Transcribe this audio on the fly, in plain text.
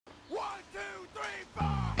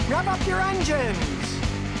Rev up your engines.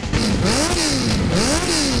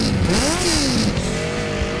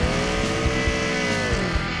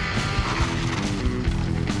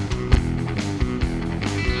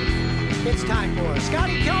 It's time for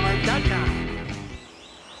ScottyKilmer.com.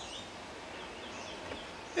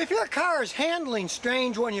 If your car is handling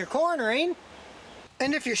strange when you're cornering,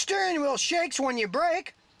 and if your steering wheel shakes when you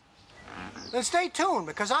brake, then stay tuned,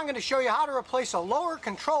 because I'm going to show you how to replace a lower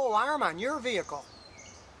control arm on your vehicle.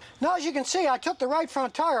 Now, as you can see, I took the right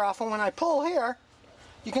front tire off, and when I pull here,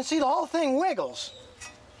 you can see the whole thing wiggles.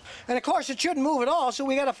 And of course, it shouldn't move at all, so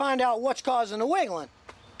we got to find out what's causing the wiggling.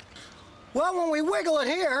 Well, when we wiggle it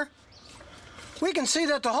here, we can see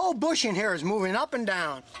that the whole bushing here is moving up and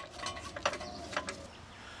down.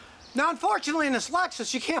 Now, unfortunately, in this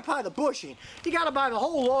Lexus, you can't buy the bushing. You got to buy the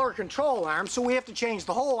whole lower control arm, so we have to change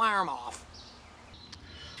the whole arm off.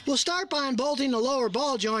 We'll start by unbolting the lower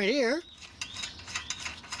ball joint here.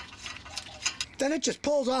 Then it just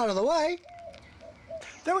pulls out of the way.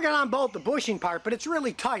 Then we're going to unbolt the bushing part, but it's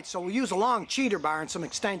really tight, so we'll use a long cheater bar and some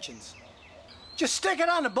extensions. Just stick it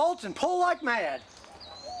on the bolts and pull like mad.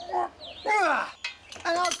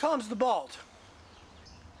 And out comes the bolt.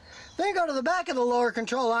 Then you go to the back of the lower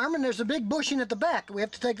control arm, and there's a big bushing at the back. We have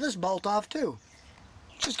to take this bolt off too.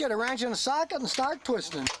 Just get a wrench in a socket and start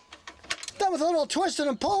twisting. Then with a little twisting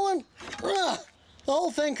and pulling, the whole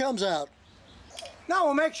thing comes out. Now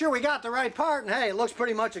we'll make sure we got the right part, and hey, it looks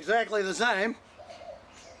pretty much exactly the same.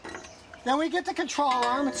 Then we get the control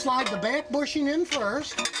arm and slide the back bushing in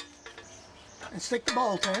first, and stick the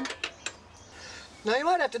bolt in. Now you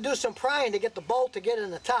might have to do some prying to get the bolt to get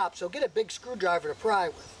in the top, so get a big screwdriver to pry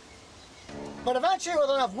with. But eventually,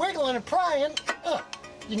 with enough wiggling and prying,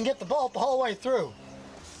 you can get the bolt the whole way through.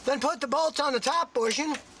 Then put the bolts on the top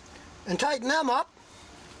bushing and tighten them up.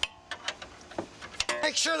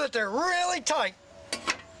 Make sure that they're really tight.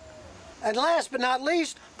 And last but not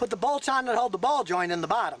least, put the bolts on that hold the ball joint in the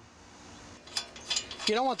bottom.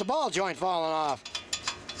 You don't want the ball joint falling off.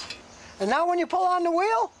 And now when you pull on the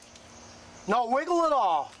wheel, no wiggle at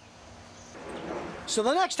all. So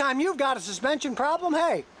the next time you've got a suspension problem,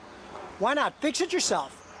 hey, why not fix it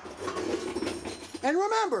yourself? And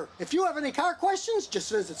remember, if you have any car questions,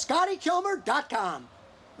 just visit ScottyKilmer.com.